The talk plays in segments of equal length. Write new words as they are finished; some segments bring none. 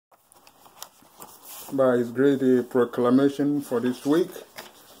By His grace, the proclamation for this week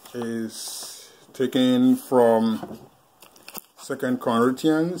is taken from 2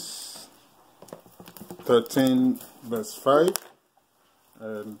 Corinthians 13 verse 5,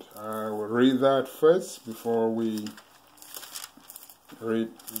 and I will read that first before we read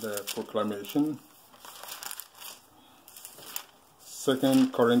the proclamation.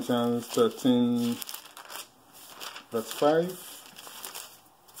 2 Corinthians 13 verse 5.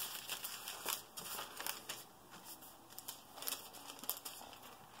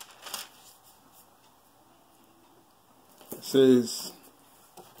 Says,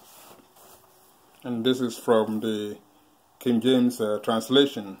 and this is from the King James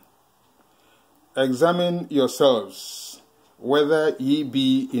translation, "Examine yourselves whether ye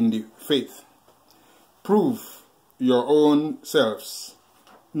be in the faith. Prove your own selves.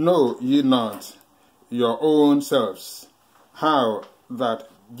 Know ye not your own selves how that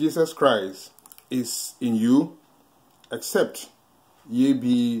Jesus Christ is in you, except ye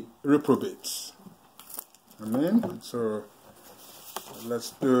be reprobates." Amen. So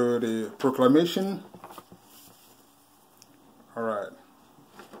let's do the proclamation. All right.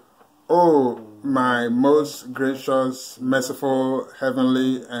 Oh, my most gracious, merciful,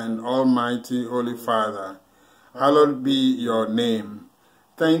 heavenly, and almighty Holy Father, hallowed be your name.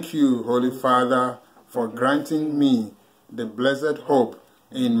 Thank you, Holy Father, for granting me the blessed hope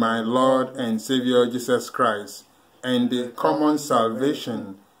in my Lord and Savior Jesus Christ, and the common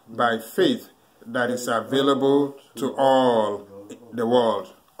salvation by faith that is available to all in the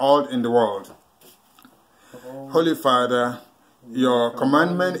world. Holy Father, your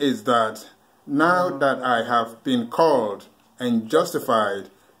commandment is that now that I have been called and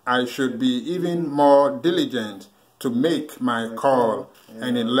justified, I should be even more diligent to make my call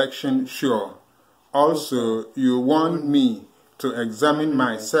and election sure. Also, you want me to examine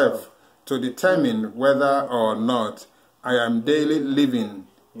myself to determine whether or not I am daily living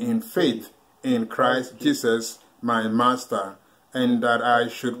in faith in Christ Jesus, my Master, and that I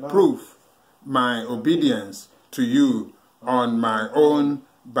should prove my obedience to you on my own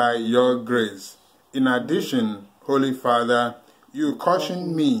by your grace. In addition, Holy Father, you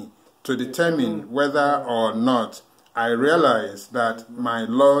caution me to determine whether or not I realize that my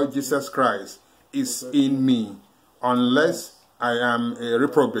Lord Jesus Christ is in me, unless I am a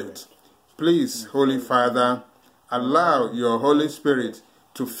reprobate. Please, Holy Father, allow your Holy Spirit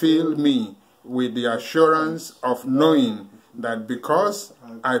to fill me with the assurance of knowing that because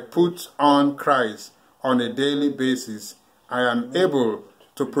I put on Christ on a daily basis, I am able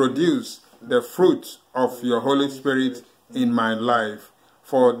to produce the fruit of your Holy Spirit in my life.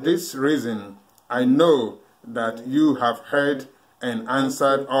 For this reason, I know that you have heard and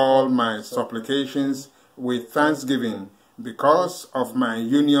answered all my supplications with thanksgiving because of my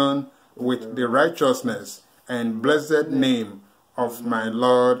union with the righteousness and blessed name of my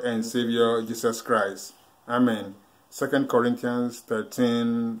Lord and Savior Jesus Christ. Amen. 2 Corinthians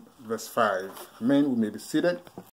 13 verse 5. Amen. We may be seated.